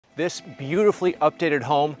This beautifully updated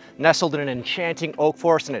home, nestled in an enchanting oak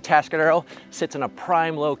forest in Atascadero, sits in a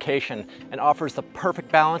prime location and offers the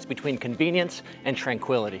perfect balance between convenience and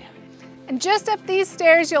tranquility. And just up these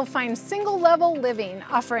stairs, you'll find single-level living,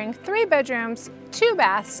 offering 3 bedrooms, 2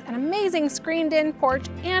 baths, an amazing screened-in porch,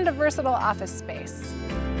 and a versatile office space.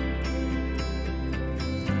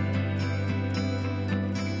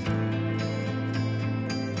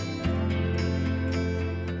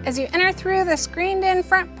 As you enter through the screened-in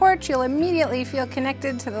front porch, you'll immediately feel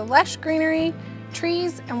connected to the lush greenery,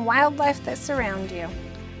 trees, and wildlife that surround you.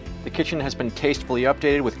 The kitchen has been tastefully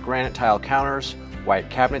updated with granite tile counters, white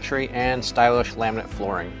cabinetry, and stylish laminate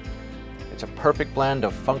flooring. It's a perfect blend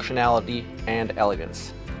of functionality and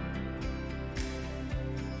elegance.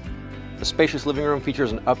 The spacious living room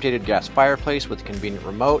features an updated gas fireplace with convenient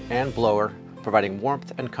remote and blower, providing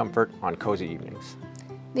warmth and comfort on cozy evenings.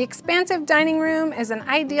 The expansive dining room is an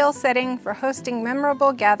ideal setting for hosting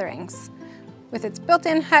memorable gatherings. With its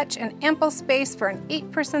built-in hutch and ample space for an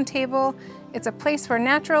 8-person table, it's a place where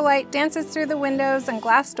natural light dances through the windows and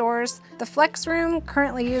glass doors. The flex room,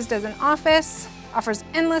 currently used as an office, offers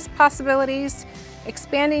endless possibilities,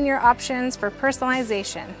 expanding your options for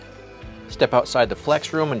personalization. Step outside the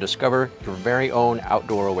flex room and discover your very own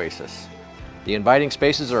outdoor oasis. The inviting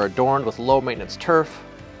spaces are adorned with low-maintenance turf,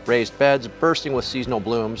 raised beds bursting with seasonal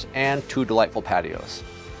blooms, and 2 delightful patios.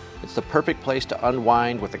 It's the perfect place to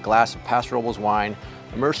unwind with a glass of Paso Robles wine,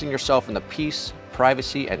 immersing yourself in the peace,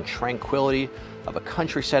 privacy, and tranquility of a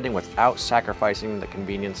country setting without sacrificing the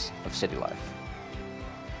convenience of city life.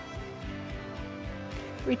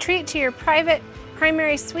 Retreat to your private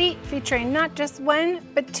primary suite featuring not just 1,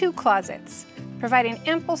 but 2 closets, providing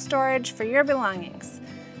ample storage for your belongings.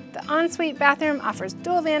 The ensuite bathroom offers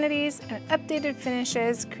dual vanities and updated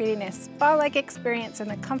finishes, creating a spa-like experience in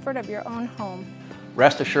the comfort of your own home.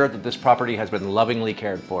 Rest assured that this property has been lovingly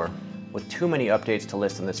cared for, with too many updates to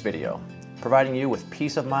list in this video, providing you with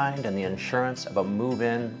peace of mind and the assurance of a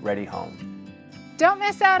move-in ready home. Don't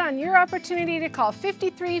miss out on your opportunity to call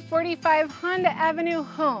 5345 Honda Avenue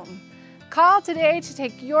home. Call today to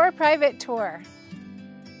take your private tour.